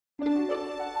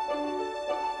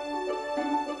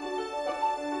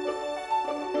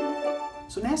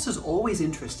So NASA's always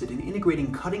interested in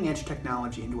integrating cutting-edge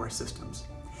technology into our systems.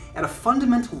 At a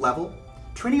fundamental level,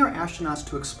 training our astronauts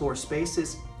to explore space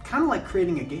is kind of like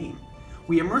creating a game.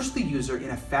 We immerse the user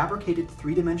in a fabricated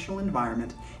three-dimensional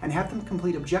environment and have them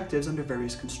complete objectives under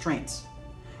various constraints.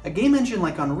 A game engine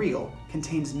like Unreal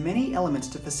contains many elements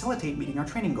to facilitate meeting our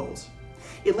training goals.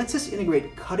 It lets us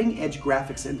integrate cutting-edge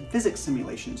graphics and physics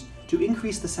simulations to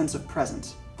increase the sense of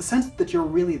presence, the sense that you're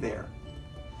really there.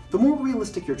 The more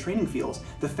realistic your training feels,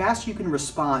 the faster you can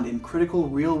respond in critical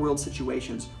real-world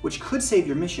situations, which could save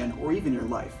your mission or even your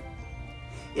life.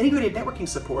 Integrated networking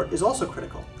support is also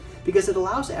critical because it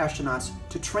allows astronauts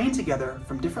to train together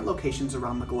from different locations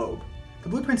around the globe. The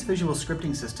Blueprint's visual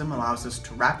scripting system allows us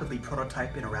to rapidly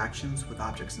prototype interactions with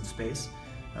objects in space.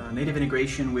 Native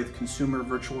integration with consumer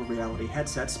virtual reality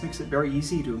headsets makes it very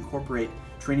easy to incorporate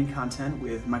training content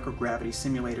with microgravity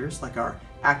simulators like our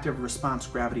Active Response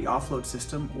Gravity Offload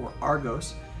System, or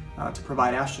ARGOS, to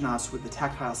provide astronauts with the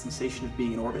tactile sensation of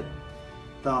being in orbit.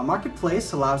 The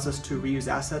marketplace allows us to reuse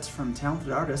assets from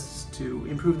talented artists to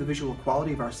improve the visual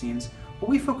quality of our scenes, but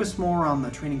we focus more on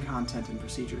the training content and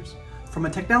procedures. From a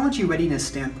technology readiness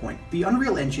standpoint, the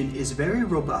Unreal Engine is very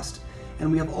robust,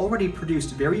 and we have already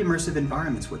produced very immersive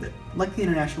environments with it, like the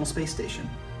International Space Station.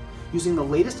 Using the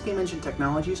latest game engine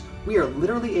technologies, we are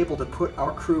literally able to put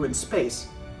our crew in space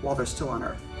while they're still on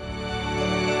Earth.